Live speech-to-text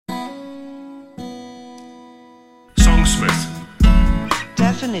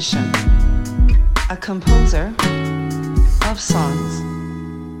Definition: a composer of songs.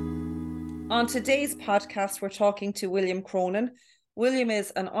 On today's podcast, we're talking to William Cronin. William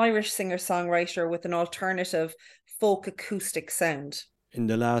is an Irish singer-songwriter with an alternative folk acoustic sound. In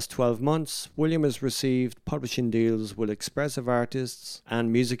the last 12 months, William has received publishing deals with expressive artists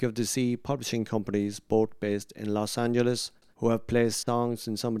and Music of the Sea publishing companies, both based in Los Angeles, who have placed songs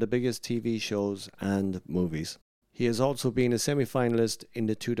in some of the biggest TV shows and movies. He has also been a semi-finalist in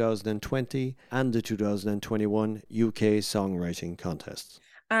the 2020 and the 2021 UK Songwriting Contests.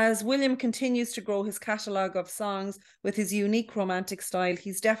 As William continues to grow his catalogue of songs with his unique romantic style,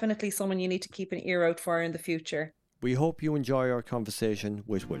 he's definitely someone you need to keep an ear out for in the future. We hope you enjoy our conversation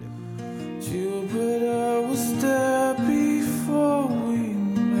with William. Jupiter was there before we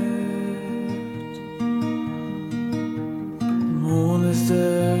met. The moon is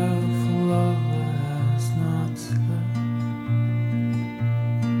there for love that has not slept.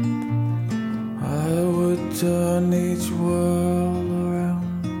 I would turn each world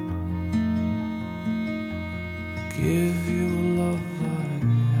around, give you love I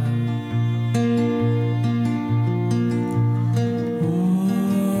have.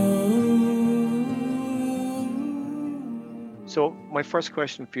 So my first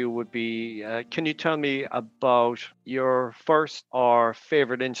question for you would be, can you tell me about your first or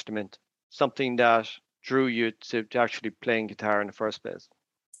favourite instrument, something that drew you to actually playing guitar in the first place?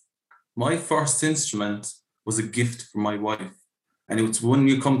 My first instrument was a gift from my wife. And it's when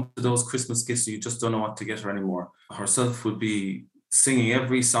you come to those Christmas gifts, you just don't know what to get her anymore. Herself would be singing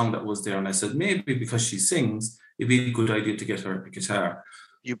every song that was there. And I said, maybe because she sings, it'd be a good idea to get her a guitar.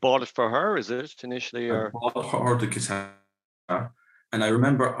 You bought it for her, is it, initially? Or? I bought her the guitar. And I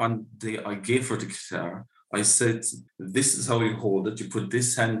remember on the day I gave her the guitar, I said, this is how you hold it. You put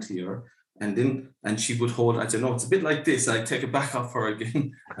this hand here, and she would hold it. I said, no, it's a bit like this. I take it back off her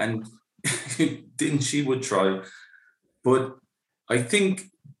again. And then she would try. But I think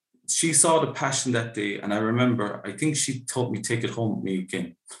she saw the passion that day. And I remember, I think she told me, take it home with me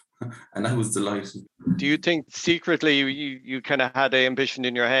again. And I was delighted. Do you think secretly you kind of had an ambition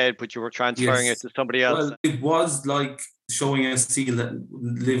in your head, but you were transferring it to somebody else? Well, it was like showing a seal that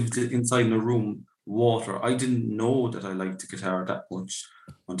lived inside in a room, water. I didn't know that I liked the guitar that much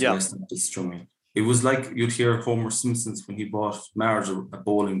until I started strumming. It was like you'd hear Homer Simpson when he bought Marge a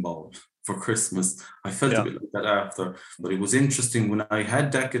bowling ball for Christmas. I felt a bit like that after. But it was interesting, when I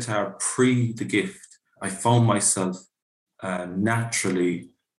had that guitar pre the gift, I found myself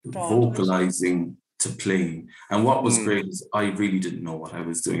naturally vocalizing to playing. And what was great is I really didn't know what I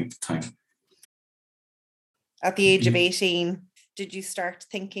was doing at the time. At the age of 18, did you start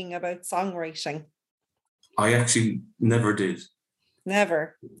thinking about songwriting? I actually never did.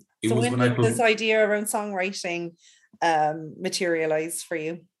 Never. So when did this idea around songwriting materialize for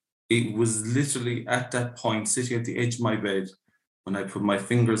you? It was literally at that point, sitting at the edge of my bed, when I put my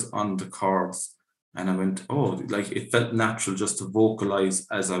fingers on the chords, and I went, it felt natural just to vocalize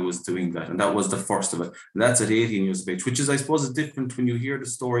as I was doing that. And that was the first of it. And that's at 18 years of age, which is, I suppose, is different when you hear the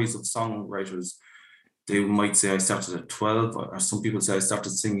stories of songwriters. They might say I started at 12, or some people say I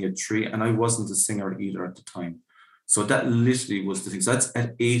started singing at 3, and I wasn't a singer either at the time. So that literally was the thing. So that's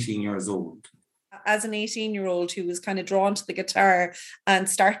at 18 years old. As an 18-year-old who was kind of drawn to the guitar and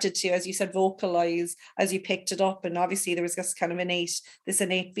started to, as you said, vocalize as you picked it up, and obviously there was this kind of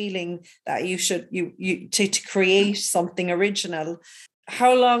innate feeling that you should to create something original.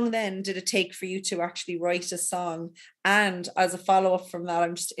 How long then did it take for you to actually write a song? And as a follow-up from that,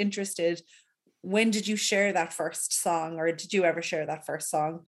 I'm just interested, when did you share that first song, or did you ever share that first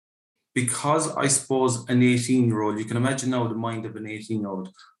song? Because I suppose an 18-year-old, you can imagine now the mind of an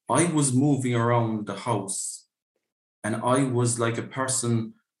 18-year-old. I was moving around the house, and I was like a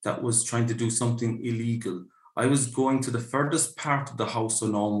person that was trying to do something illegal. I was going to the furthest part of the house so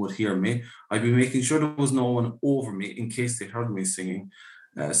no one would hear me. I'd be making sure there was no one over me in case they heard me singing.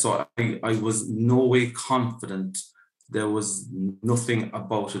 So I was no way confident. There was nothing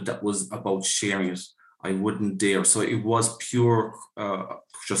about it that was about sharing it. I wouldn't dare. So it was pure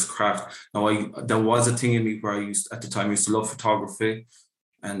just craft. Now, there was a thing in me where I used to love photography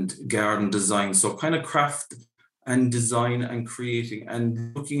and garden design. So kind of craft and design and creating,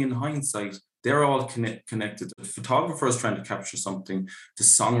 and looking in hindsight, they're all connected. The photographer is trying to capture something. The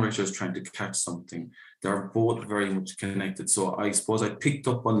songwriter is trying to catch something. They're both very much connected. So I suppose I picked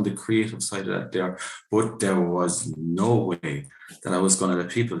up on the creative side of that there, but there was no way that I was going to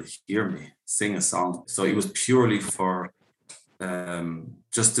let people hear me sing a song. So it was purely for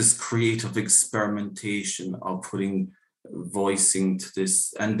just this creative experimentation of putting voicing to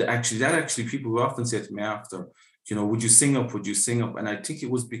this. And actually people will often say to me after, would you sing up? Would you sing up? And I think it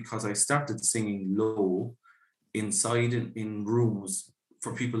was because I started singing low inside in rooms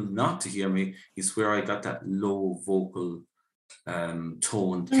for people not to hear me, is where I got that low vocal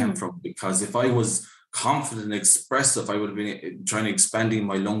tone came from. Because if I was confident and expressive, I would have been trying to expanding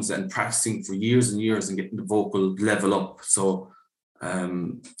my lungs and practicing for years and years and getting the vocal level up. So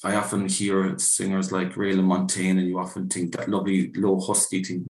I often hear singers like Ray LaMontagne, and you often think that lovely low husky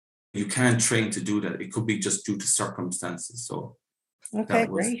thing. You can't train to do that. It could be just due to circumstances. So okay,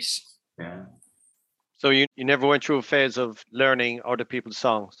 great. Yeah. So you never went through a phase of learning other people's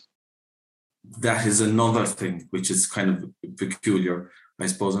songs? That is another thing which is kind of peculiar, I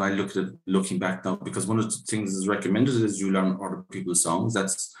suppose, and I look at it looking back now, because one of the things is recommended is you learn other people's songs.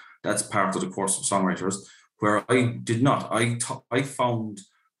 That's part of the course of songwriters, where I did not. I found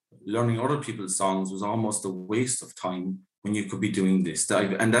learning other people's songs was almost a waste of time when you could be doing this.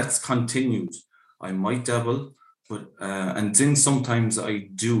 And that's continued. I might dabble, but and then sometimes I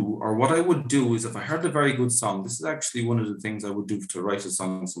do, or what I would do is if I heard a very good song, this is actually one of the things I would do to write a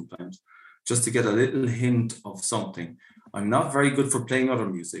song sometimes, just to get a little hint of something. I'm not very good for playing other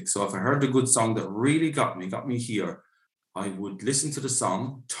music. So if I heard a good song that really got me here, I would listen to the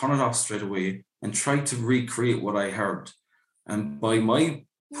song, turn it off straight away, and try to recreate what I heard. And by my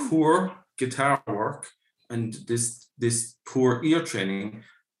poor guitar work and this poor ear training,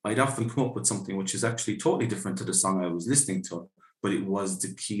 I'd often come up with something which is actually totally different to the song I was listening to, but it was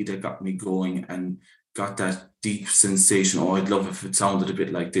the key that got me going and got that deep sensation. Oh, I'd love if it sounded a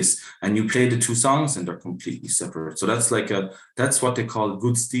bit like this. And you play the two songs and they're completely separate. So that's what they call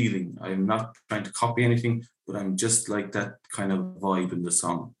good stealing. I'm not trying to copy anything, but I'm just like that kind of vibe in the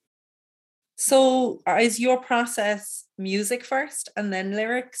song. So is your process music first and then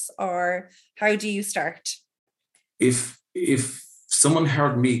lyrics, or how do you start? If someone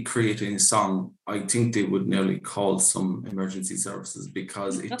heard me creating a song, I think they would nearly call some emergency services,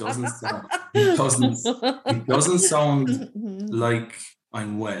 because it doesn't sound, it doesn't sound like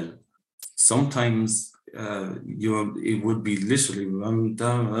I'm well. Sometimes it would be literally,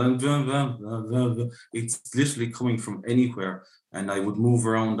 it's literally coming from anywhere, and I would move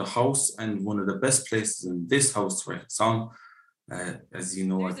around the house. And one of the best places in this house to write a song, as you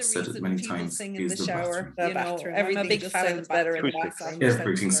know, I've said it many times, is the shower, bathroom. I'm a big fan of better in the bathroom.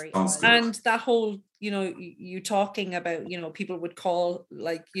 Everything sounds good. And that whole, you talking about, people would call,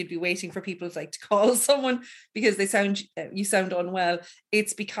 like you'd be waiting for people to call someone because you sound unwell.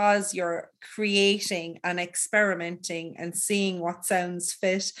 It's because you're creating and experimenting and seeing what sounds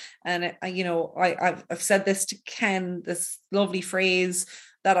fit. And I've said this to Ken, this lovely phrase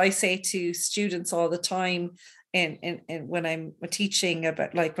that I say to students all the time. And when I'm teaching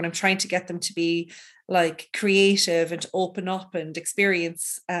about, when I'm trying to get them to be creative and to open up and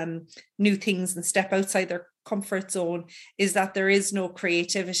experience new things and step outside their comfort zone, is that there is no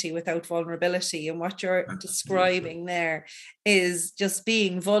creativity without vulnerability. And what you're describing there is just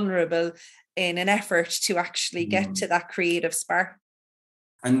being vulnerable in an effort to actually get to that creative spark.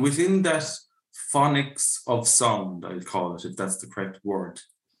 And within that phonics of sound, I'll call it, if that's the correct word,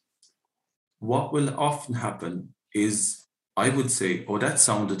 what will often happen is I would say, oh, that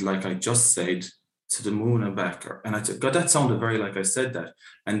sounded like I just said to the moon and back. And I said, God, that sounded very like I said that.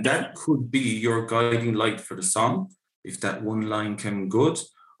 And that could be your guiding light for the song. If that one line came good,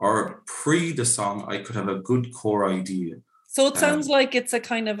 or pre the song, I could have a good core idea. So it sounds like it's a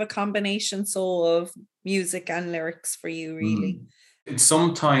kind of a combination of music and lyrics for you, really.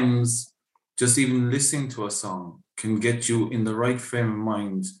 Sometimes just even listening to a song can get you in the right frame of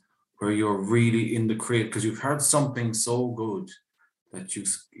mind, where you're really in the create, because you've heard something so good that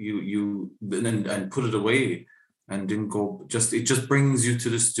you and put it away and then it just brings you to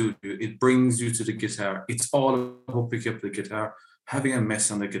the studio. It brings you to the guitar. It's all about picking up the guitar, having a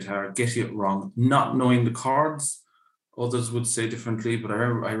mess on the guitar, getting it wrong, not knowing the chords. Others would say differently, but I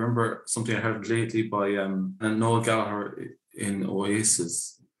remember something I heard lately by Noel Gallagher in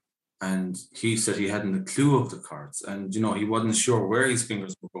Oasis. And he said he hadn't a clue of the chords, and he wasn't sure where his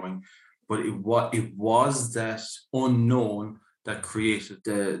fingers were going, but it was that unknown that created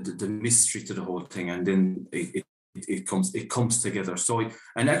the mystery to the whole thing, and then it comes together. So,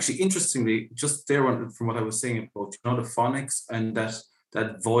 and actually, interestingly, just there from what I was saying about the phonics and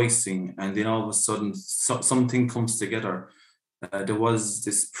that voicing, and then all of a sudden something comes together. There was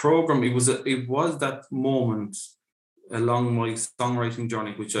this program. It was that moment along my songwriting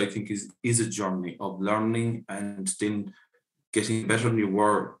journey, which I think is a journey of learning and then getting better than you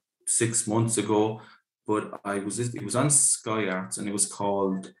were 6 months ago. But it was on Sky Arts, and it was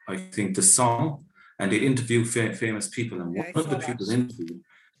called, I think, The Song, and they interview famous people. And one of the people interviewed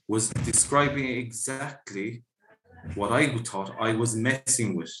was describing exactly what I thought I was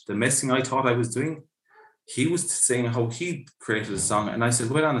messing with, the messing I thought I was doing, he was saying how he created a song. And I said,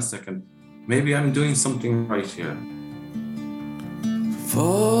 wait on a second, maybe I'm doing something right here.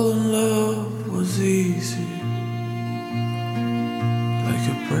 Fall in love was easy, like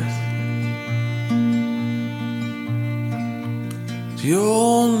a breath. The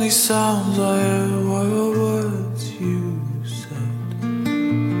only sounds I heard were words you said.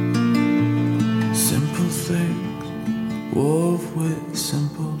 Simple things wove with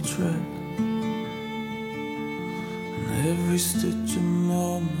simple tread, and every stitch a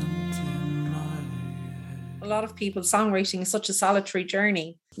moment in my head. A lot of people, songwriting is such a solitary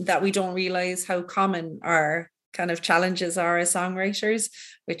journey that we don't realize how common our kind of challenges are as songwriters,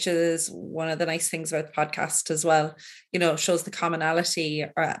 which is one of the nice things about the podcast as well. You know, it shows the commonality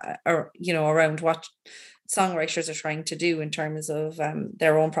or you know, around what songwriters are trying to do in terms of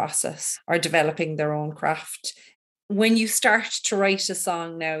their own process or developing their own craft. When you start to write a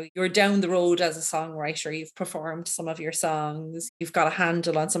song now, you're down the road as a songwriter, you've performed some of your songs, you've got a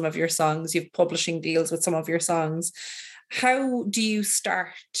handle on some of your songs, you've publishing deals with some of your songs. How do you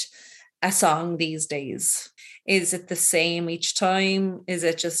start a song these days? Is it the same each time? Is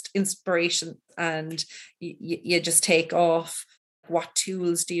it just inspiration and you just take off? What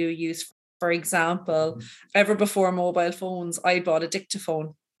tools do you use? For example, ever before mobile phones, I bought a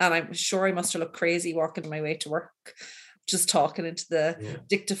dictaphone, and I'm sure I must have looked crazy walking my way to work, just talking into the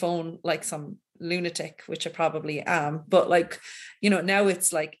dictaphone like some lunatic, which I probably am. But like, you know, now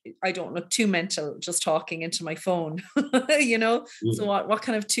it's like I don't look too mental just talking into my phone, you know. So what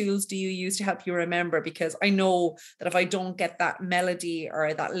kind of tools do you use to help you remember? Because I know that if I don't get that melody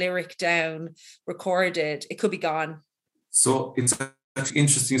or that lyric down recorded, it could be gone. So it's actually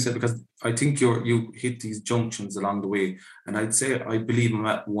interesting you said, because I think you hit these junctions along the way, and I'd say I believe I'm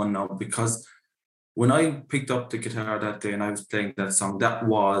at one now, because when I picked up the guitar that day and I was playing that song, that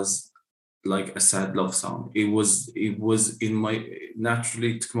was like a sad love song. It was in my,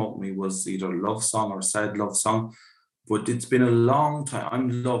 naturally to come up with me was either a love song or a sad love song. But it's been a long time.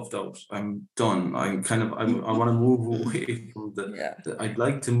 I'm loved out. I'm done. I want to move away from I'd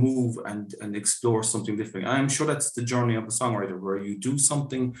like to move and explore something different. I'm sure that's the journey of a songwriter, where you do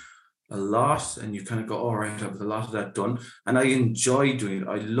something a lot and you kind of go, all right, I have a lot of that done. And I enjoy doing it.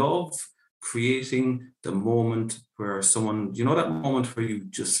 I love creating the moment where someone, you know, that moment where you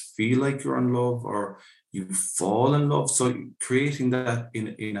just feel like you're in love or you fall in love. So creating that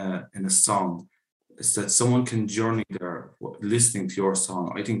in a song, is that someone can journey there listening to your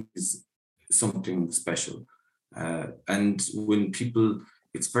song, I think is something special. And when people,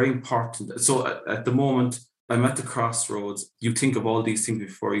 it's very important. So at the moment, I'm at the crossroads. You think of all these things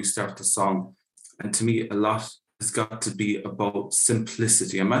before you start the song. And to me, a lot has got to be about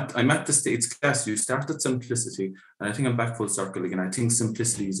simplicity. I'm at the stage, class, you start at simplicity. And I think I'm back full circle again. I think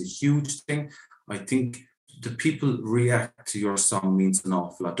simplicity is a huge thing. I think the people react to your song means an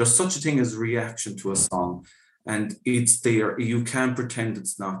awful lot. There's such a thing as reaction to a song, and it's there. You can't pretend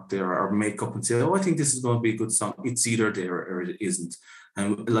it's not there or make up and say, oh, I think this is going to be a good song. It's either there or it isn't.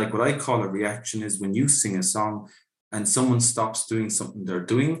 And like what I call a reaction is when you sing a song and someone stops doing something they're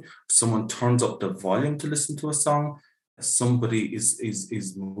doing, someone turns up the volume to listen to a song, somebody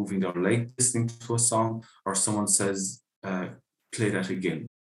is moving their leg listening to a song, or someone says, play that again.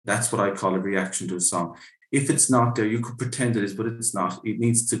 That's what I call a reaction to a song. If it's not there, you could pretend it is, but it's not. It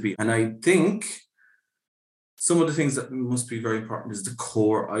needs to be. And I think some of the things that must be very important is the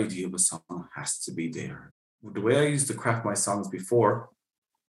core idea of a song has to be there. The way I used to craft my songs before,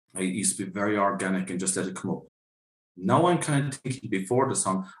 I used to be very organic and just let it come up. Now I'm kind of thinking before the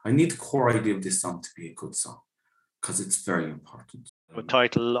song, I need the core idea of this song to be a good song, because it's very important. A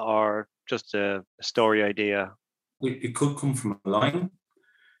title or just a story idea? It could come from a line.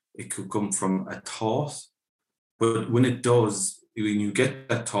 It could come from a thought. But when it does, when you get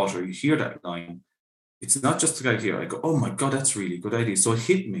that thought or you hear that line, it's not just the guy here. I go, oh my God, that's really good idea. So it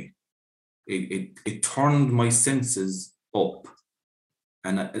hit me. It turned my senses up.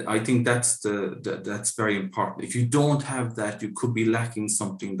 And I think that's very important. If you don't have that, you could be lacking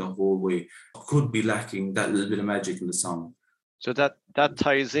something the whole way. Could be lacking that little bit of magic in the song. So that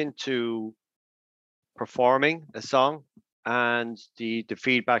ties into performing a song and the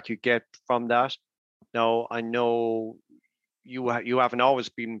feedback you get from that. Now, I know you haven't always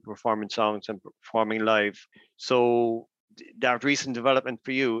been performing songs and performing live. So that recent development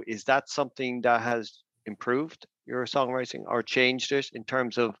for you, is that something that has improved your songwriting or changed it in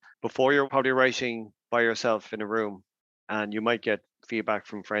terms of before you're probably writing by yourself in a room and you might get feedback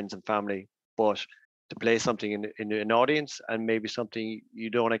from friends and family, but to play something in an audience and maybe something you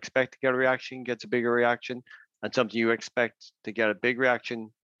don't expect to get a reaction gets a bigger reaction? and something you expect to get a big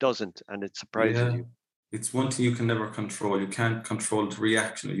reaction doesn't, and it surprises you. It's one thing you can never control. You can't control the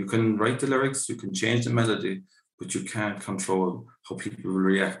reaction. You can write the lyrics, you can change the melody, but you can't control how people will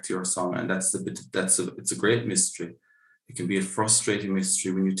react to your song. And it's a great mystery. It can be a frustrating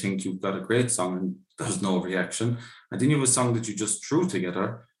mystery when you think you've got a great song and there's no reaction. And then you have a song that you just threw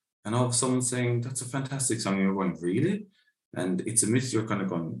together, and all of someone saying, that's a fantastic song. And you're going, really? And it's a myth. You're kind of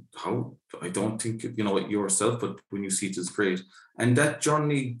going, how? I don't think, you know it yourself, but when you see it, it's great. And that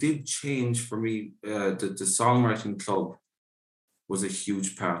journey did change for me. The songwriting club was a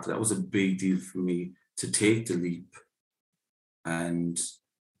huge part. That was a big deal for me, to take the leap and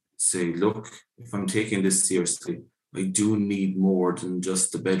say, look, if I'm taking this seriously, I do need more than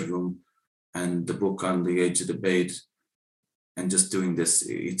just the bedroom and the book on the edge of the bed and just doing this.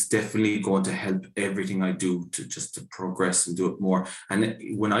 It's definitely going to help everything I do to progress and do it more. And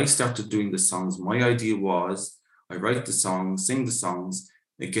when I started doing the songs, my idea was I write the songs, sing the songs,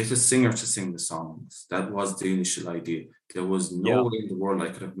 and get a singer to sing the songs. That was the initial idea. There was no way in the world I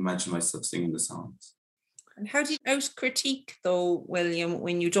could have imagined myself singing the songs. And how do you out critique though, William,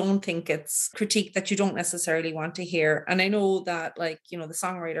 when you don't think it's critique that you don't necessarily want to hear? And I know that, like, you know, the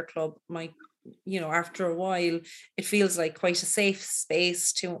Songwriter Club might, you know, after a while, it feels like quite a safe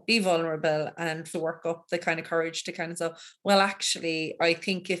space to be vulnerable and to work up the kind of courage to kind of say, well, actually, I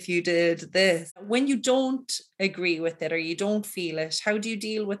think if you did this, when you don't agree with it or you don't feel it, how do you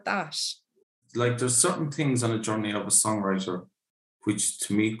deal with that? Like, there's certain things on a journey of a songwriter which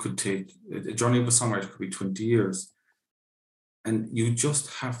to me could take, a journey of a songwriter could be 20 years. And you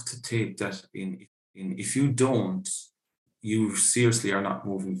just have to take that in. If you don't, you seriously are not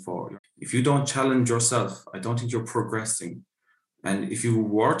moving forward. If you don't challenge yourself, I don't think you're progressing. And if you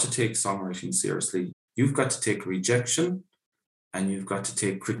were to take songwriting seriously, you've got to take rejection and you've got to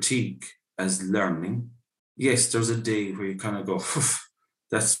take critique as learning. Yes, there's a day where you kind of go,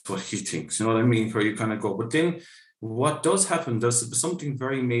 that's what he thinks, you know what I mean? Where you kind of go, but then what does happen, there's something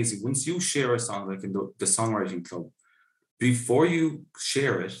very amazing. Once you share a song, like in the Songwriting Club, before you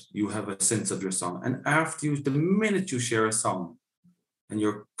share it, you have a sense of your song. And the minute you share a song and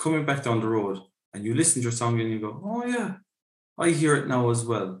you're coming back down the road and you listen to your song and you go, oh yeah, I hear it now as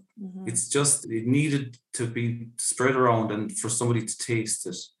well. Mm-hmm. It's just, it needed to be spread around and for somebody to taste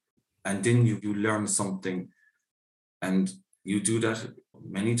it. And then you learn something. And you do that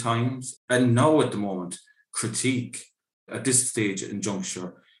many times. And now at the moment, critique at this stage and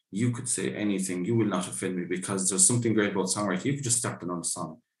juncture, you could say anything. You will not offend me because there's something great about songwriting. You could just start another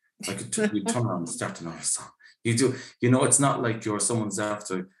song. I could turn around and start another song. You do, you know, it's not like someone's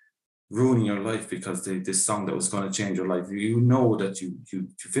after ruining your life because this song that was going to change your life. You know that you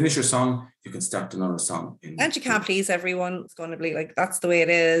finish your song, you can start another song. And you can't please everyone. It's going to be like, that's the way it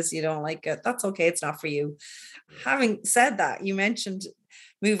is. You don't like it. That's okay. It's not for you. Having said that, you mentioned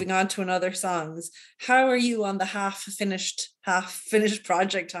moving on to another songs. How are you on the half finished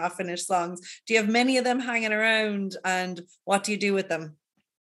project, half finished songs? Do you have many of them hanging around, and what do you do with them?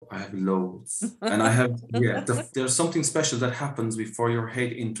 I have loads. And I have, there's something special that happens before your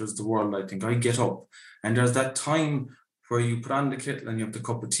head enters the world. I think I get up and there's that time where you put on the kettle and you have the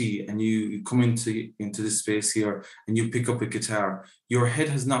cup of tea and you come into this space here and you pick up a guitar. Your head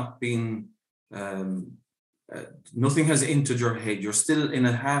has not been, nothing has entered your head. You're still in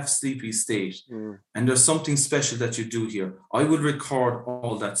a half sleepy state. And there's something special that you do here. I would record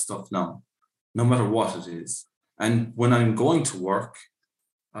all that stuff now, no matter what it is. And when I'm going to work,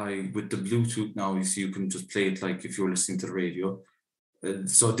 with the Bluetooth now, you can just play it like if you're listening to the radio.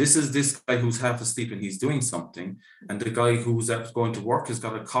 So this is this guy who's half asleep and he's doing something. And the guy who's going to work has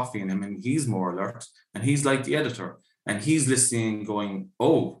got a coffee in him and he's more alert. And he's like the editor. And he's listening going,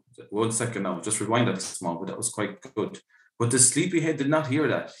 oh, 1 second now, just rewind that small, but that was quite good. But the sleepyhead did not hear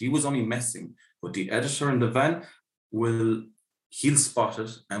that. He was only messing. But the editor in the van he'll spot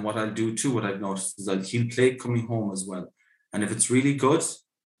it. And what I'll do too, what I've noticed is that he'll play it coming home as well. And if it's really good,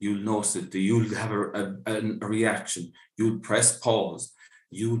 you'll notice it. You'll have a reaction. You'll press pause.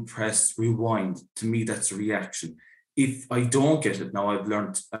 You'll press rewind. To me, that's a reaction. If I don't get it, now I've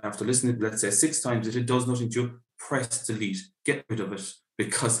learned after listening, let's say 6 times, if it does nothing to you, press delete. Get rid of it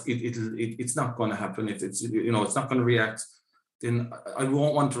because it's not going to happen. If it's it's not going to react, then I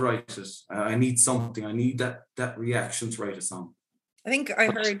won't want to write it. I need something. I need that reaction to write a song. I think I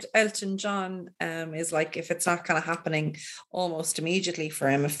heard Elton John is like, if it's not kind of happening almost immediately for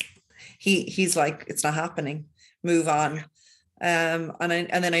him, if he's like, it's not happening, move on. And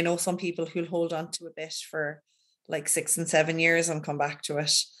then I know some people who'll hold on to a bit for like 6 and 7 years and come back to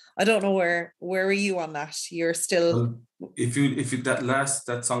it. I don't know where are you on that? You're still. Well, if you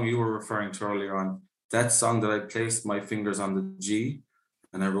that song you were referring to earlier on, that song that I placed my fingers on the G,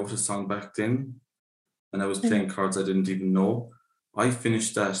 and I wrote a song back then, and I was playing chords I didn't even know. I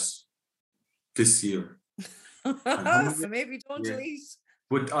finished that this year. So maybe don't Yeah. delete.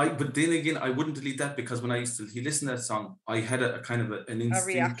 But then again, I wouldn't delete that, because when I used to listen to that song, I had a kind of an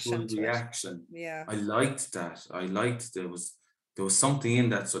instinctual reaction. Yeah. I liked that. There was something in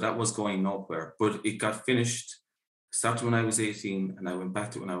that, so that was going nowhere. But it got finished. Started when I was 18, and I went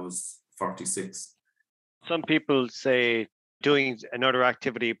back to it when I was 46. Some people say doing another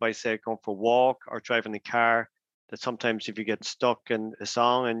activity by, say, going for a walk or driving the car, that sometimes if you get stuck in a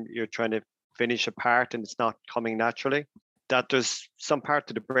song and you're trying to finish a part and it's not coming naturally, that there's some part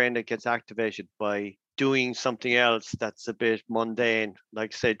of the brain that gets activated by doing something else that's a bit mundane,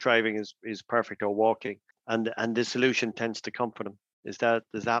 like, say, driving is perfect, or walking, and the solution tends to come for them. Does that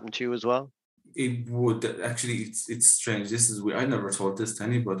happen to you as well? It would actually. It's strange. This is weird. I never told this to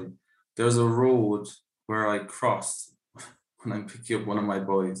anybody. There's a road where I cross when I'm picking up one of my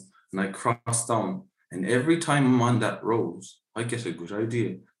boys, and I cross down. And every time I'm on that road, I get a good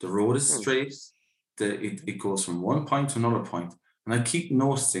idea. The road is straight. It goes from one point to another point. And I keep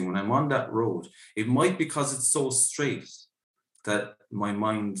noticing when I'm on that road, it might be because it's so straight that my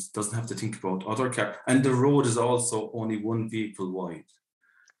mind doesn't have to think about other cars. And the road is also only one vehicle wide.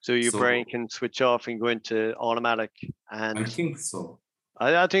 So your brain can switch off and go into automatic. And I think so.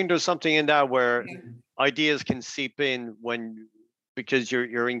 I think there's something in that where ideas can seep in because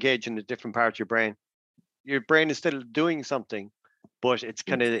you're engaged in a different part of your brain. Your brain is still doing something, but it's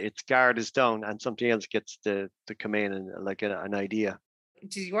its guard is down, and something else gets to come in, and like an idea.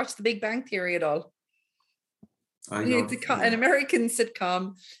 Did you watch The Big Bang Theory at all? It's an American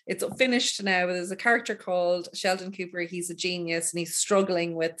sitcom. It's finished now. There's a character called Sheldon Cooper. He's a genius, and he's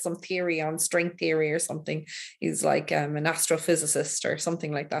struggling with some theory on string theory or something. He's like an astrophysicist or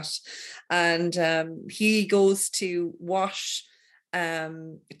something like that. And he goes to wash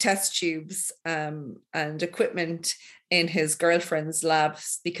test tubes and equipment in his girlfriend's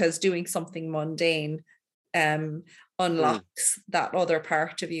labs, because doing something mundane unlocks that other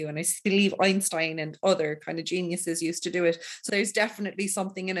part of you. And I believe Einstein and other kind of geniuses used to do it. So there's definitely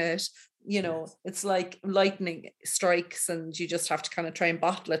something in it. You know, it's like lightning strikes, and you just have to kind of try and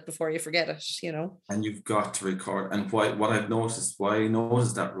bottle it before you forget it, you know. And you've got to record. And why I noticed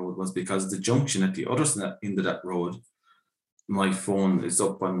that road was because the junction at the other end of that road, my phone is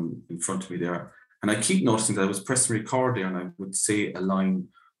up in front of me there. And I keep noticing that I was pressing record there, and I would say a line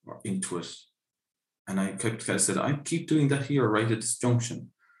or into it. And I said, I keep doing that here right at this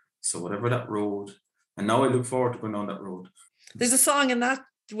junction. So whatever that road, and now I look forward to going on that road. There's a song in that,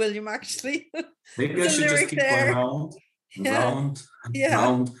 William, actually. Maybe I should just keep going round and round and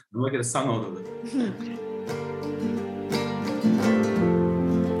round, and we'll get a song out of it.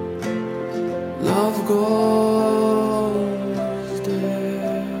 Love goes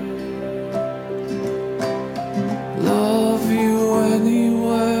there. Love you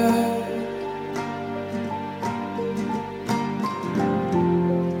anywhere.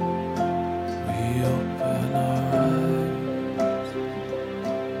 We open our eyes.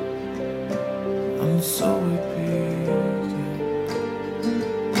 I'm so obedient.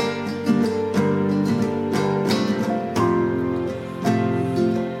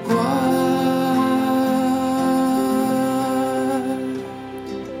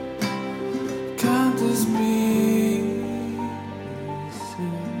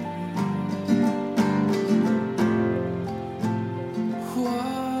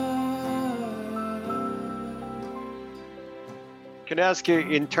 Can I ask you,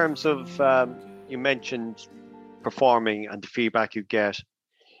 in terms of, you mentioned performing and the feedback you get,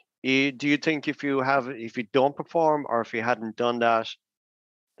 do you think if you don't perform, or if you hadn't done that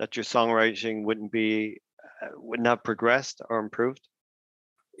your songwriting wouldn't have progressed or improved?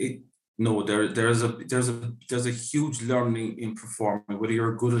 No, there's a huge learning in performing, whether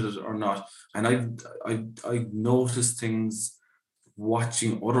you're good at it or not. And I noticed things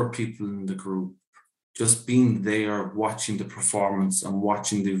watching other people in the group, just being there, watching the performance and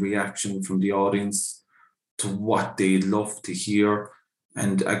watching the reaction from the audience to what they'd love to hear.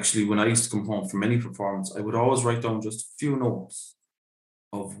 And actually, when I used to come home from any performance, I would always write down just a few notes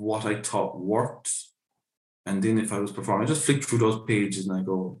of what I thought worked. And then if I was performing, I just flick through those pages and I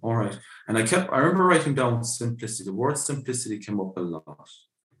go, all right. And I remember writing down simplicity. The word simplicity came up a lot.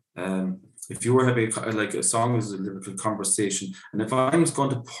 If you were having like a song is a lyrical conversation, and if I'm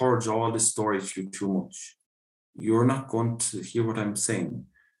going to purge all this story to you too much, you're not going to hear what I'm saying.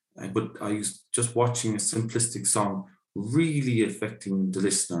 But I used just watching a simplistic song really affecting the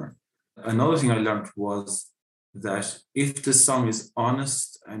listener. Another thing I learned was that if the song is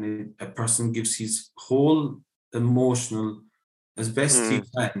honest and a person gives his whole emotional as best he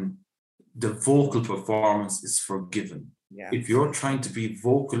can, the vocal performance is forgiven. Yeah. If you're trying to be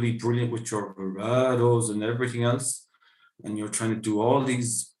vocally brilliant with your vibratos and everything else, and you're trying to do all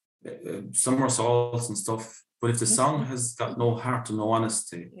these somersaults and stuff, but if the song has got no heart and no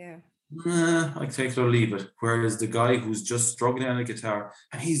honesty, Yeah. I take it or leave it. Whereas the guy who's just struggling on a guitar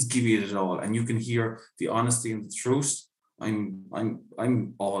and he's giving it all, and you can hear the honesty and the truth, I'm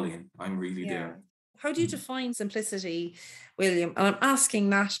all in. I'm really there. How do you define simplicity, William? And I'm asking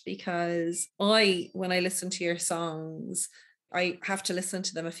that because when I listen to your songs, I have to listen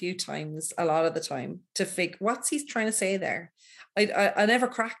to them a few times, a lot of the time, to figure what's he's trying to say there. I never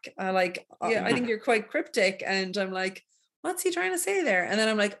crack. I think you're quite cryptic, and I'm like, what's he trying to say there? And then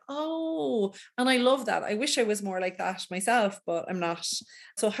I'm like, oh, and I love that. I wish I was more like that myself, but I'm not.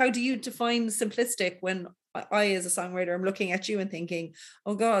 So how do you define simplistic when I, as a songwriter, I'm looking at you and thinking,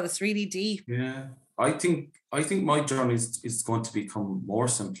 oh God, it's really deep. Yeah. I think my journey is going to become more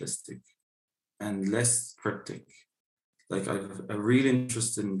simplistic and less cryptic. Like I've a real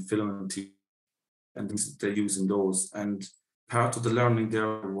interest in film and TV and things that they use in those. And part of the learning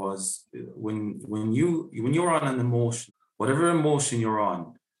there was when you're on an emotion, whatever emotion you're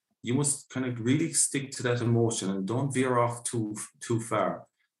on, you must kind of really stick to that emotion and don't veer off too far.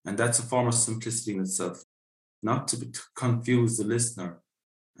 And that's a form of simplicity in itself. Not to confuse the listener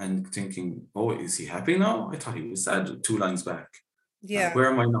and thinking, oh, is he happy now? I thought he was sad 2 lines back. Yeah. Where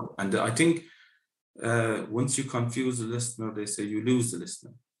am I now? And I think once you confuse the listener, they say you lose the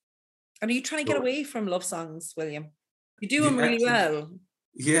listener. And are you trying to get away from love songs, William? You do them really well.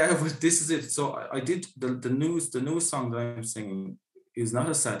 Yeah, but this is it. So I did the newest song that I'm singing is not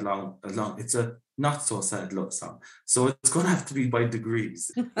a sad long. It's a not so sad love song. So it's going to have to be by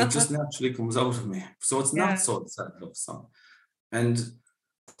degrees. It just naturally comes out of me. So it's not so sad love song. And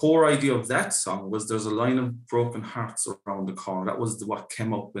the core idea of that song was there's a line of broken hearts around the corner. That was what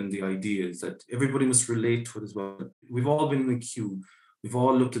came up in the idea, is that everybody must relate to it as well. We've all been in the queue. We've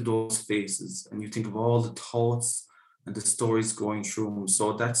all looked at those faces, and you think of all the thoughts and the stories going through them.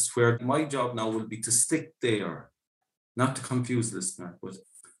 So that's where my job now will be to stick there, not to confuse the listener. But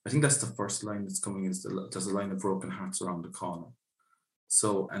I think that's the first line that's coming, is there's a line of broken hearts around the corner.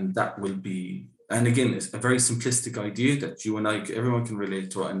 So, and that will be, and again, it's a very simplistic idea that you and I, everyone can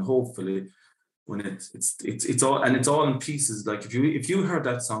relate to it. And hopefully when it's all in pieces. Like if you heard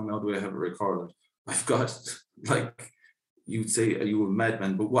that song now, the way I have it recorded, I've got, like, you'd say, are you a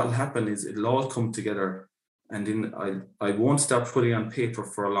madman? But what'll happen is it'll all come together, and then I won't start putting on paper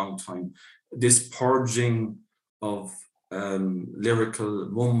for a long time. This purging of lyrical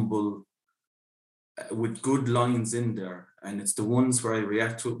mumble with good lines in there, and it's the ones where I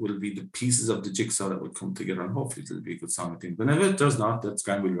react to it will be the pieces of the jigsaw that will come together, and hopefully it'll be a good song, I think. But if it does not, that's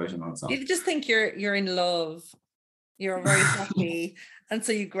grand, we'll write another song. You just think you're in love, you're very happy, and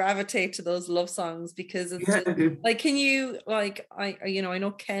so you gravitate to those love songs because it's just, like, can you, like, I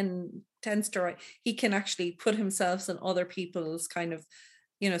know Ken tends to write, he can actually put himself in other people's kind of,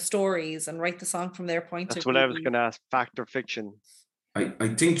 stories and write the song from their point of view. That's what I was going to ask, fact or fiction? I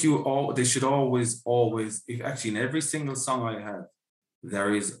think they should always, if actually in every single song I have,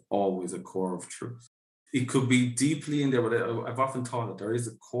 there is always a core of truth. It could be deeply in there, but I've often thought that there is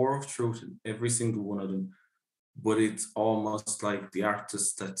a core of truth in every single one of them. But it's almost like the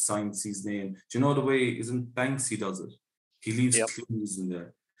artist that signs his name. Do you know the way, isn't Banksy does it? He leaves clues in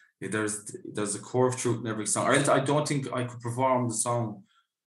there. There's a core of truth in every song. I don't think I could perform the song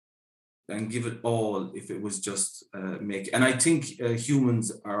and give it all if it was just and I think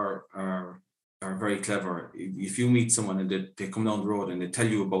humans are very clever. If you meet someone and they come down the road and they tell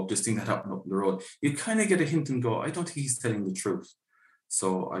you about this thing that happened up the road, you kind of get a hint and go, I don't think he's telling the truth.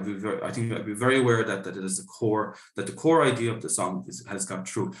 So I think I'd be very aware that it is that the core idea of the song has got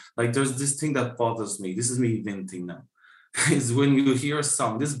true. Like, there's this thing that bothers me. This is me venting now. Is when you hear a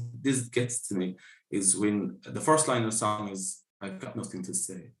song, this gets to me, is when the first line of the song is, I've got nothing to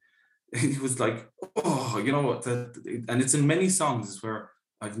say. It was like, oh, and it's in many songs where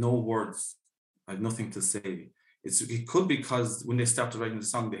I've no words, I've nothing to say. It could be because when they started writing the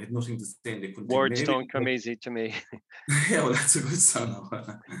song, they had nothing to say and they couldn't. Words don't come easy to me. Yeah, well, that's a good song.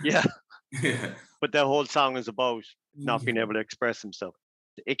 Yeah. Yeah. But the whole song is about not being able to express himself.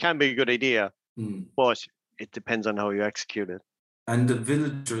 It can be a good idea, but it depends on how you execute it. And the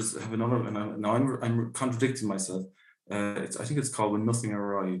Villagers have another, and now I'm contradicting myself. I think it's called When Nothing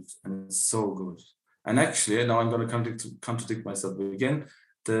Arrived, and it's so good. And actually, now I'm going to contradict myself again.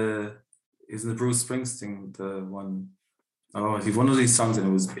 Isn't the Bruce Springsteen the one? Oh, he one of these songs, and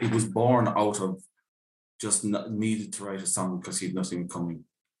it was born out of just needed to write a song because he had nothing coming.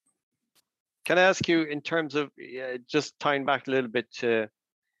 Can I ask you, in terms of just tying back a little bit to,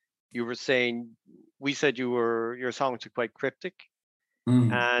 you were saying, we said your songs are quite cryptic,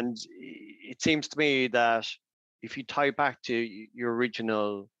 and it seems to me that if you tie back to your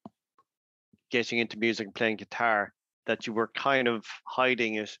original getting into music and playing guitar, that you were kind of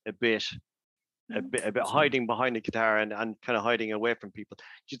hiding it a bit hiding behind the guitar and kind of hiding away from people.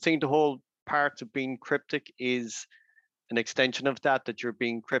 Do you think the whole part of being cryptic is an extension of that you're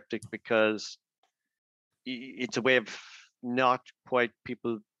being cryptic because it's a way of not quite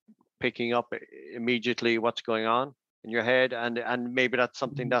people picking up immediately what's going on in your head, and maybe that's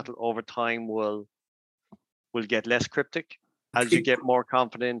something that over time will get less cryptic as you get more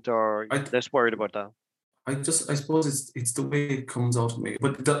confident or less worried about that? I suppose it's the way it comes out of me.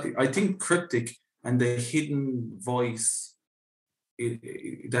 But I think cryptic and the hidden voice,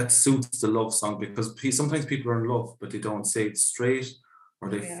 that suits the love song, because sometimes people are in love but they don't say it straight, or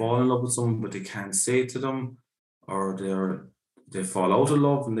they fall in love with someone but they can't say it to them, or they fall out of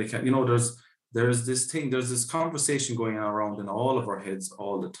love and they can't. There's this conversation going on around in all of our heads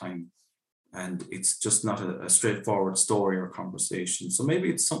all the time, and it's just not a straightforward story or conversation. So maybe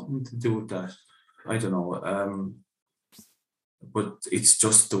it's something to do with that. I don't know. But it's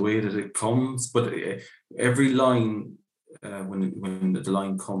just the way that it comes. But every line, when the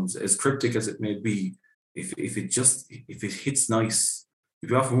line comes, as cryptic as it may be, if it hits nice,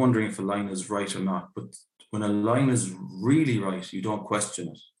 you're often wondering if a line is right or not. But when a line is really right, you don't question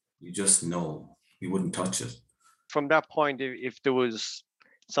it. You just know. You wouldn't touch it. From that point, if there was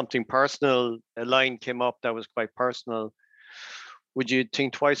something personal, a line came up that was quite personal, would you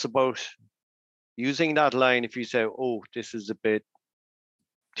think twice about using that line if you say, oh, this is a bit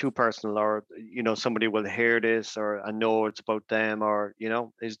too personal, or somebody will hear this, or I know it's about them, or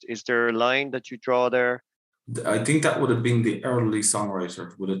is there a line that you draw there? I think that would have been the early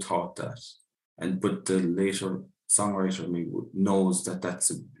songwriter would have thought that, but the later songwriter in me knows that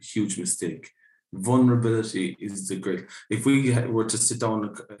that's a huge mistake. Vulnerability is the great. If we were to sit down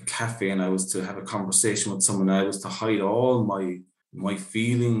at a cafe and I was to have a conversation with someone, I was to hide all my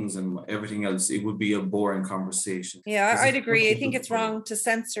feelings and everything else, it would be a boring conversation. Yeah, I'd agree. I think it's wrong to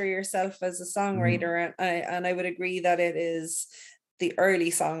censor yourself as a songwriter, and I would agree that it is the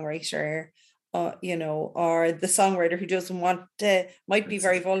early songwriter, or the songwriter who doesn't want to, might be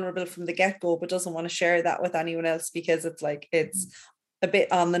very vulnerable from the get-go, but doesn't want to share that with anyone else because it's like it's a bit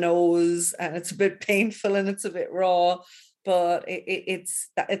on the nose and it's a bit painful and it's a bit raw. But it's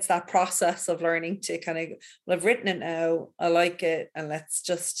that process of learning to kind of, well, I've written it now, I like it, and let's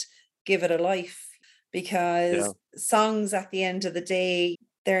just give it a life. Because songs at the end of the day,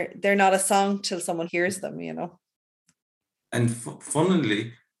 they're not a song till someone hears them, And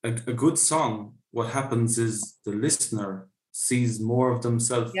funnily, a good song, what happens is the listener sees more of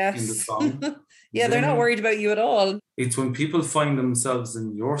themselves in the song. Yeah, they're not worried about you at all. It's when people find themselves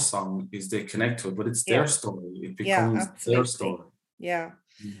in your song is they connect to it, but it's their story. It becomes their story. Yeah.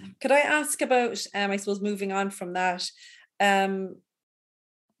 Mm-hmm. Could I ask about, I suppose, moving on from that, I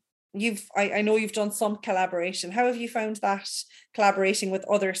know you've done some collaboration. How have you found that, collaborating with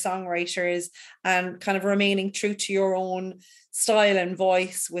other songwriters and kind of remaining true to your own style and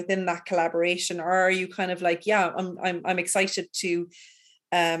voice within that collaboration? Or are you kind of like, I'm excited to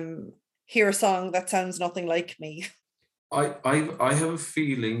hear a song that sounds nothing like me? I have a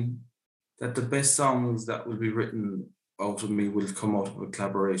feeling that the best songs that will be written out of me will come out of a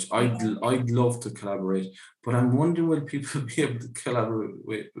collaboration. I'd love to collaborate, but I'm wondering will people be able to collaborate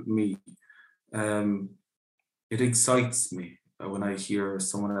with me? It excites me when I hear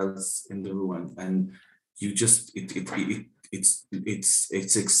someone else in the room, and you just it's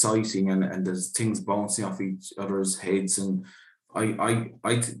exciting, and there's things bouncing off each other's heads, and we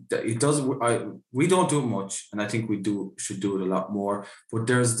don't do it much, and I think should do it a lot more. But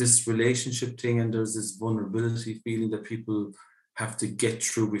there's this relationship thing, and there's this vulnerability feeling that people have to get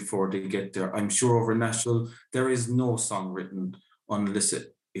through before they get there. I'm sure over Nashville there is no song written unless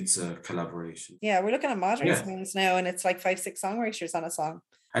it's a collaboration. Yeah, we're looking at modern songs now, and it's like 5-6 songwriters on a song.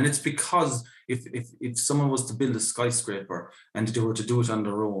 And it's because if someone was to build a skyscraper and they were to do it on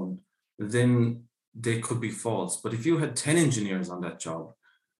their own, then they could be false. But if you had 10 engineers on that job,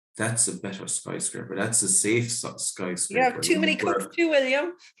 that's a better skyscraper. That's a safe skyscraper. You have too many cooks too,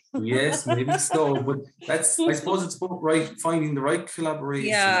 William. Yes, maybe so. But I suppose it's about finding the right collaboration.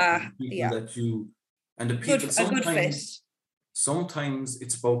 Yeah. That you and the people. A good fit. Sometimes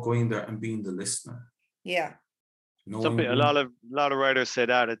it's about going there and being the listener. Yeah. A lot of writers say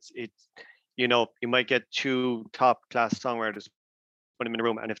that it's you might get 2 top class songwriters, put them in a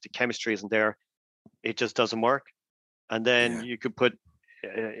room, and if the chemistry isn't there, it just doesn't work. And then you could put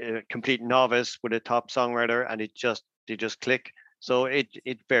a complete novice with a top songwriter, and they just click. So it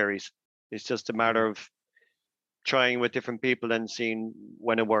varies. It's just a matter of trying with different people and seeing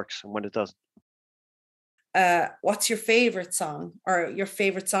when it works and when it doesn't. What's your favorite song, or your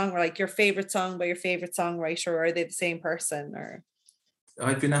favorite song, or like your favorite song by your favorite songwriter? Or are they the same person? Or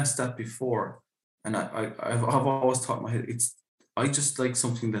I've been asked that before, and I've always thought in my head, I just like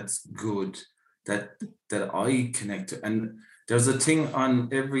something that's good, that I connect to. And there's a thing on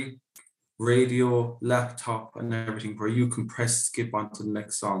every radio, laptop, and everything where you can press skip onto the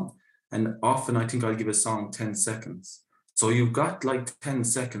next song. And often I think I'll give a song 10 seconds. So you've got like 10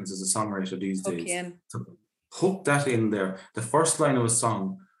 seconds as a songwriter these days. To hook that in there. The first line of a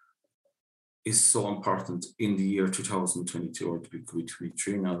song is so important in the year 2022, or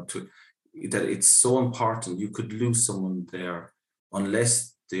 2023 now, that it's so important. You could lose someone there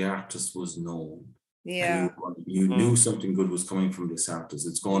unless the artist was known. Yeah. And you knew something good was coming from this artist.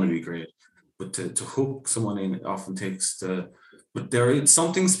 It's going to be great. But to hook someone in, it often takes but there is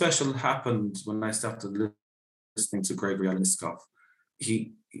something special happened when I started listening to Gregory Alniskov.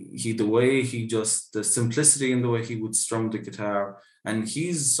 The way the simplicity in the way he would strum the guitar, and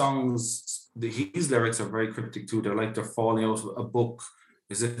his songs, his lyrics are very cryptic too. They're like they're falling out of a book,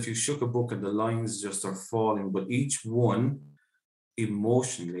 as if you shook a book and the lines just are falling, but each one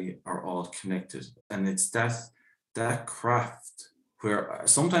emotionally are all connected. And it's that craft where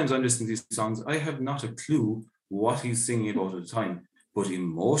sometimes I'm listening to these songs, I have not a clue what he's singing about at the time, but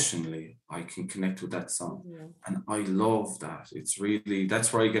emotionally I can connect with that song. And I love that. It's really,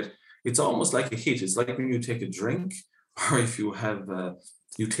 that's where it's almost like a hit. It's like when you take a drink, or if you have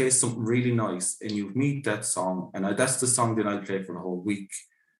you taste something really nice and you meet that song, and that's the song that I play for the whole week.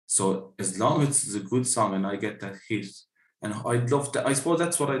 So as long as it's a good song and I get that hit, and I'd love to, I suppose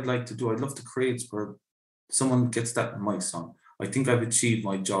that's what I'd like to do. I'd love to create where someone gets that in my song. I think I've achieved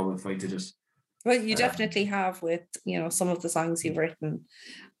my job if I did it. Well, you definitely have with, some of the songs you've written.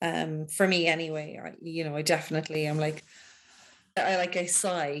 For me anyway, I definitely am like, I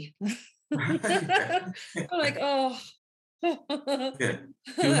sigh. I'm like, oh. Yeah.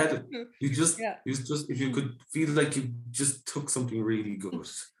 If you could feel like you just took something really good.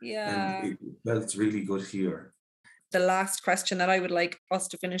 Yeah. And it felt really good here. The last question that I would like us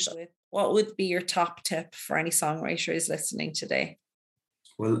to finish with, what would be your top tip for any songwriters listening today?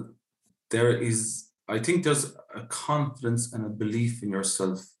 Well, I think there's a confidence and a belief in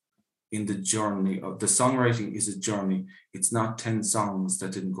yourself in the journey of the songwriting is a journey. It's not 10 songs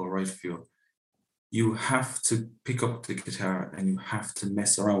that didn't go right for you. You have to pick up the guitar and you have to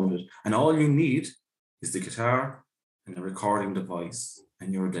mess around with it. And all you need is the guitar and a recording device,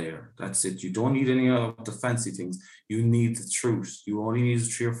 and you're there. That's it. You don't need any of the fancy things. You need the truth. You only need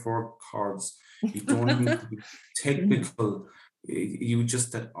 3 or 4 chords. You don't need to be technical. You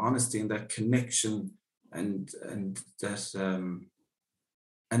just that honesty and that connection, and that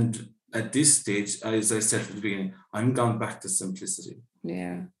and at this stage, as I said at the beginning, I'm gone back to simplicity.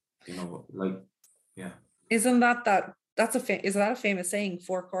 Yeah. Yeah. Isn't is that a famous saying?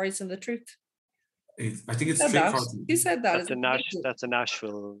 4 chords and the truth. I think it's 3 chords. You said that. That's a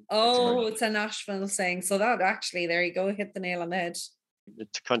Nashville. Oh, it's a Nashville saying. So that actually, there you go, hit the nail on the head.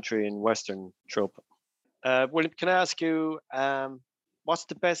 It's a country and Western trope. William, can I ask you, what's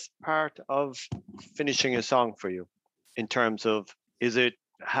the best part of finishing a song for you? In terms of, is it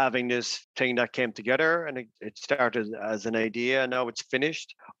having this thing that came together and it started as an idea and now it's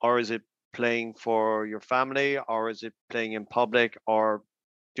finished? Or is it playing for your family? Or is it playing in public or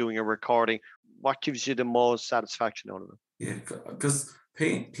doing a recording? What gives you the most satisfaction out of it? Yeah, because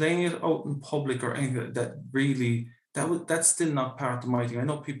playing it out in public or anything that really, that's still not part of my thing. I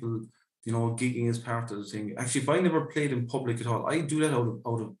know people, gigging is part of the thing. Actually, if I never played in public at all, I do that out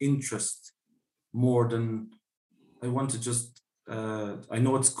of interest more than I want to just, I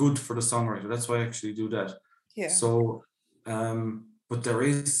know it's good for the songwriter. That's why I actually do that. Yeah. So, but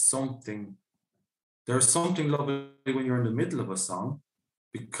there's something lovely when you're in the middle of a song,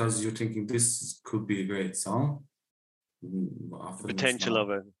 because you're thinking this could be a great song. The potential of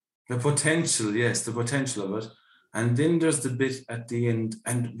it. The potential, yes, the potential of it. And then there's the bit at the end,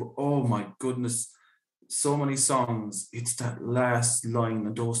 and oh my goodness, so many songs, it's that last line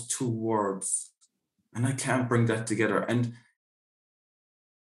and those 2 words. And I can't bring that together. And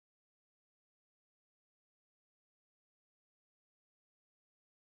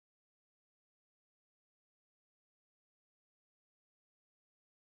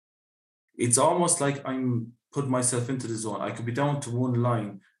it's almost like I'm putting myself into the zone. I could be down to 1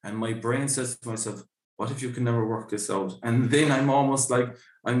 line and my brain says to myself, what if you can never work this out? And then I'm almost like,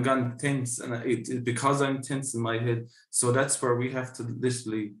 I'm gone tense, and because I'm tense in my head. So that's where we have to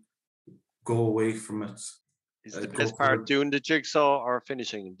literally go away from it. Is the best part doing the jigsaw or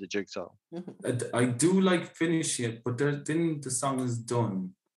finishing the jigsaw? I do like finishing it, but then the song is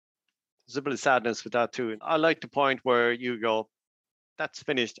done. There's a bit of sadness with that too. I like the point where you go, that's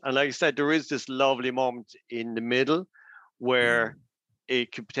finished. And like I said, there is this lovely moment in the middle where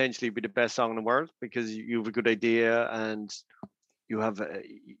it could potentially be the best song in the world because you have a good idea and you have,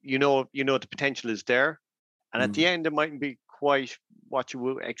 you know, the potential is there. And at the end, it mightn't be quite what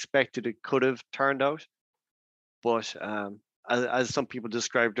you expected it could have turned out. But as some people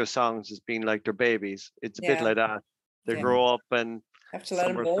describe their songs as being like their babies, it's a bit like that. They grow up and have to let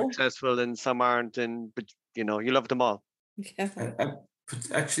some them are go. successful and some aren't. But you know, you love them all. Yeah.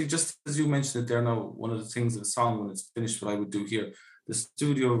 Actually, just as you mentioned it there now, one of the things of a song when it's finished, what I would do here, the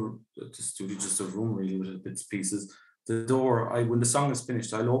studio, just a room really with bits and pieces. The door, when the song is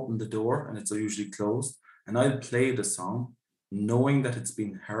finished, I'll open the door and it's usually closed, and I'll play the song, knowing that it's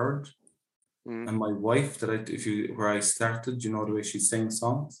been heard. And my wife, where I started, you know the way she sings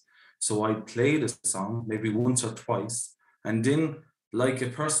songs, so I play the song maybe once or twice, and then like a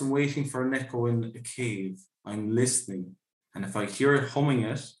person waiting for an echo in a cave, I'm listening. And if I hear it humming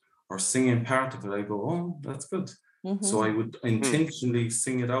it or singing part of it, I go, oh, that's good. So I would intentionally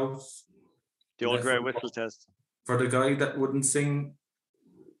sing it out. The old grey whistle test. For the guy that wouldn't sing,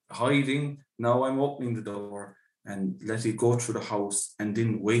 hiding, now I'm opening the door and let it go through the house and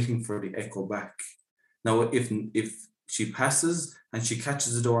then waiting for the echo back. Now, if she passes and she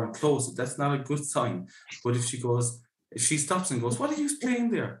catches the door and closes it, that's not a good sign. But if she stops and goes, what are you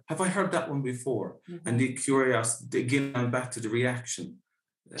playing there? Have I heard that one before? And the curiosity, again, I'm back to the reaction.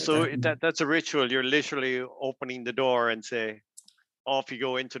 So that's a ritual. You're literally opening the door and say, off you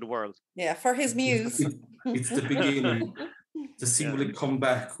go into the world. Yeah, for his muse. It's the beginning. To see will it come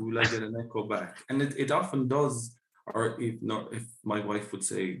back? Will I get an echo back? And it often does. Or if my wife would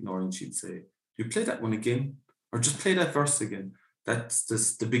say, Noreen, she'd say, you play that one again, or just play that verse again. That's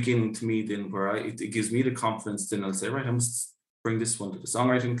just the beginning to me. Then where it gives me the confidence. Then I'll say, right, I must bring this one to the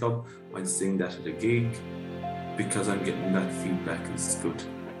songwriting club. I'll sing that at a gig because I'm getting that feedback is good.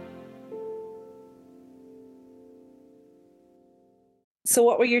 So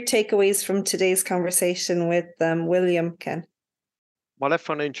what were your takeaways from today's conversation with William, Ken? What I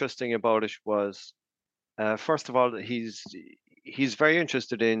found interesting about it was, first of all, he's very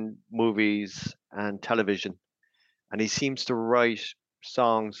interested in movies and television, and he seems to write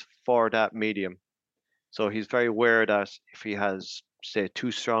songs for that medium. So he's very aware that if he has, say,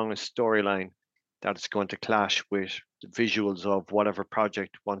 too strong a storyline, that it's going to clash with the visuals of whatever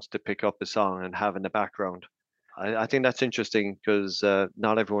project wants to pick up a song and have in the background. I think that's interesting because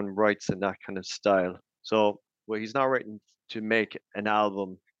not everyone writes in that kind of style. So he's not writing to make an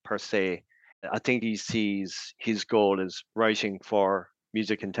album per se. I think he sees his goal as writing for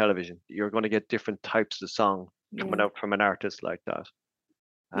music and television. You're going to get different types of song coming out from an artist like that.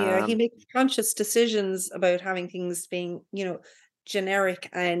 Yeah, he makes conscious decisions about having things being, generic,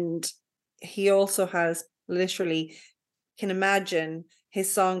 and he also has literally can imagine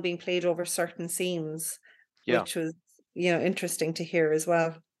his song being played over certain scenes, which was, interesting to hear as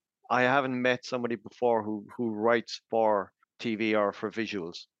well. I haven't met somebody before who writes for TV or for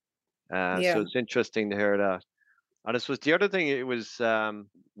visuals. So it's interesting to hear that. And this was the other thing. It was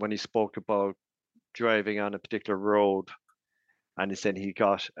when he spoke about driving on a particular road, and he said he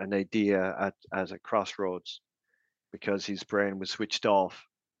got an idea at a crossroads because his brain was switched off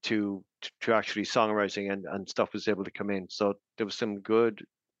to actually songwriting, and stuff was able to come in. So there was some good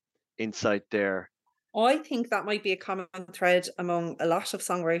insight there. I think that might be a common thread among a lot of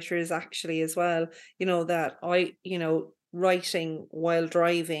songwriters actually as well, that writing while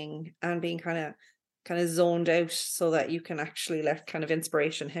driving and being kind of zoned out so that you can actually let kind of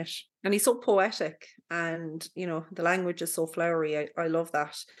inspiration hit. And he's so poetic, and the language is so flowery. I love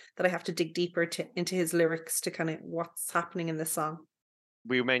that I have to dig deeper into his lyrics to kind of what's happening in the song.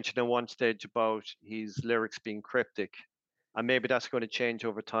 We mentioned at one stage about his lyrics being cryptic, and maybe that's going to change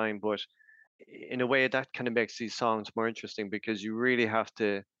over time, but in a way that kind of makes these songs more interesting because you really have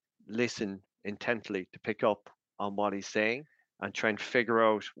to listen intently to pick up on what he's saying and try and figure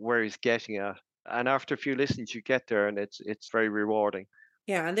out where he's getting at. And after a few listens, you get there, and it's very rewarding.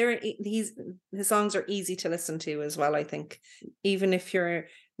 Yeah, and his songs are easy to listen to as well, I think. Even if you're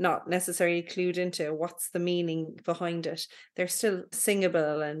not necessarily clued into what's the meaning behind it, they're still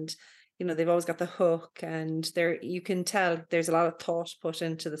singable, and they've always got the hook, and you can tell there's a lot of thought put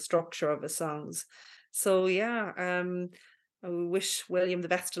into the structure of his songs. So yeah, We wish William the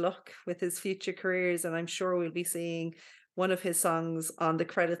best of luck with his future careers, and I'm sure we'll be seeing one of his songs on the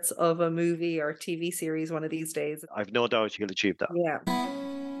credits of a movie or TV series one of these days. I've no doubt he'll achieve that. Yeah.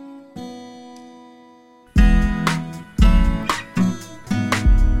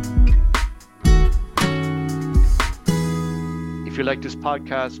 If you like this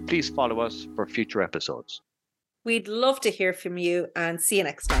podcast, please follow us for future episodes. We'd love to hear from you, and see you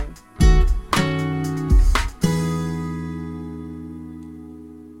next time.